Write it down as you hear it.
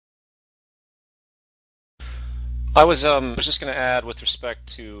I was just going to add with respect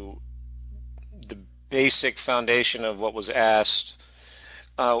to the basic foundation of what was asked.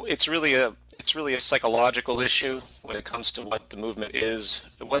 It's really a psychological issue when it comes to what the movement is.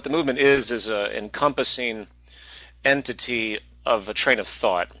 What the movement is a encompassing entity of a train of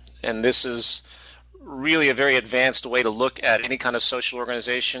thought, and this is really a very advanced way to look at any kind of social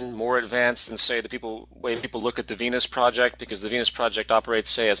organization, more advanced than, say, the way people look at the Venus Project, because the Venus Project operates,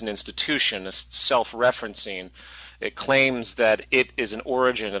 say, as an institution, it's self-referencing. It claims that it is an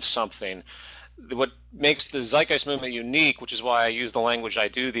origin of something. What makes the Zeitgeist movement unique, which is why I use the language I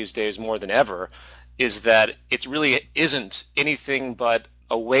do these days more than ever, is that it really isn't anything but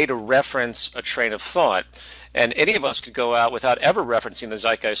a way to reference a train of thought. And any of us could go out without ever referencing the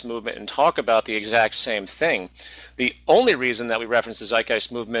Zeitgeist movement and talk about the exact same thing. The only reason that we reference the Zeitgeist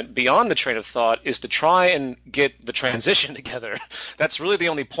movement beyond the train of thought is to try and get the transition together. That's really the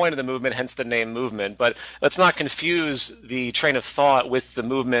only point of the movement, hence the name movement. But let's not confuse the train of thought with the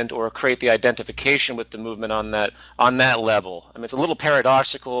movement or create the identification with the movement on that level. I mean, it's a little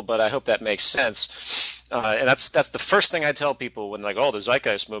paradoxical, but I hope that makes sense. And that's the first thing I tell people when, like, oh, the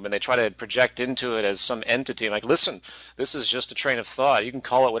Zeitgeist movement, they try to project into it as some entity. I'm like, listen, this is just a train of thought. You can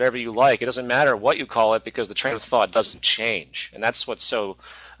call it whatever you like. It doesn't matter what you call it, because the train of thought doesn't change. And that's what's so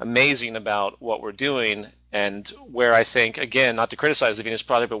amazing about what we're doing, and where I think, again, not to criticize the Venus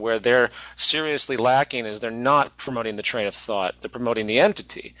Project, but where they're seriously lacking is they're not promoting the train of thought. They're promoting the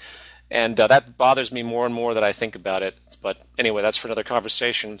entity. And that bothers me more and more that I think about it. But anyway, that's for another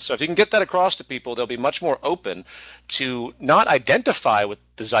conversation. So if you can get that across to people, they'll be much more open to not identify with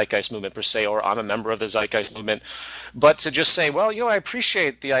the Zeitgeist movement per se, or I'm a member of the Zeitgeist movement, but to just say, well, I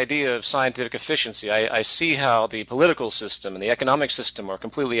appreciate the idea of scientific efficiency. I see how the political system and the economic system are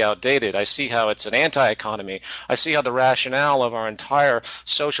completely outdated. I see how it's an anti-economy. I see how the rationale of our entire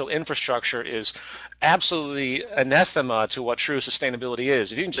social infrastructure is absolutely anathema to what true sustainability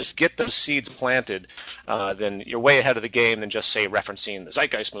is. If you can just get those seeds planted, then you're way ahead of the game than just, say, referencing the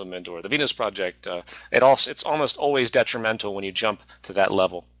Zeitgeist movement or the Venus Project. It's almost always detrimental when you jump to that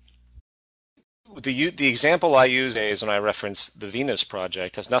level. The example I use is when I reference the Venus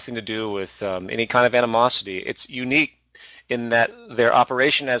Project has nothing to do with any kind of animosity. It's unique in that their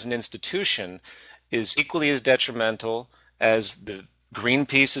operation as an institution is equally as detrimental as the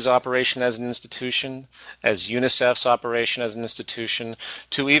Greenpeace's operation as an institution, as UNICEF's operation as an institution,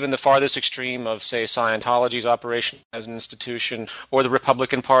 to even the farthest extreme of, say, Scientology's operation as an institution, or the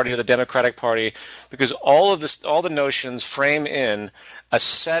Republican Party or the Democratic Party, because all the notions frame in a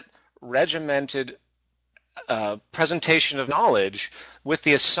set, regimented presentation of knowledge with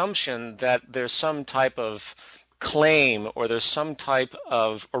the assumption that there's some type of claim or there's some type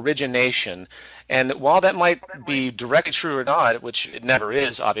of origination. And while that might be directly true or not, which it never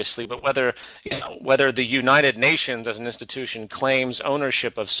is, obviously, but whether the United Nations as an institution claims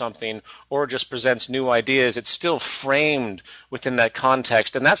ownership of something or just presents new ideas, it's still framed within that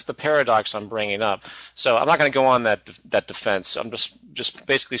context. And that's the paradox I'm bringing up. So I'm not going to go on that defense. I'm just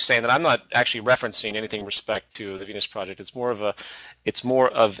basically saying that I'm not actually referencing anything with respect to the Venus Project. It's more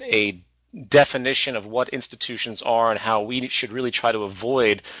of a definition of what institutions are and how we should really try to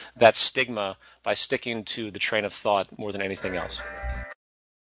avoid that stigma by sticking to the train of thought more than anything else.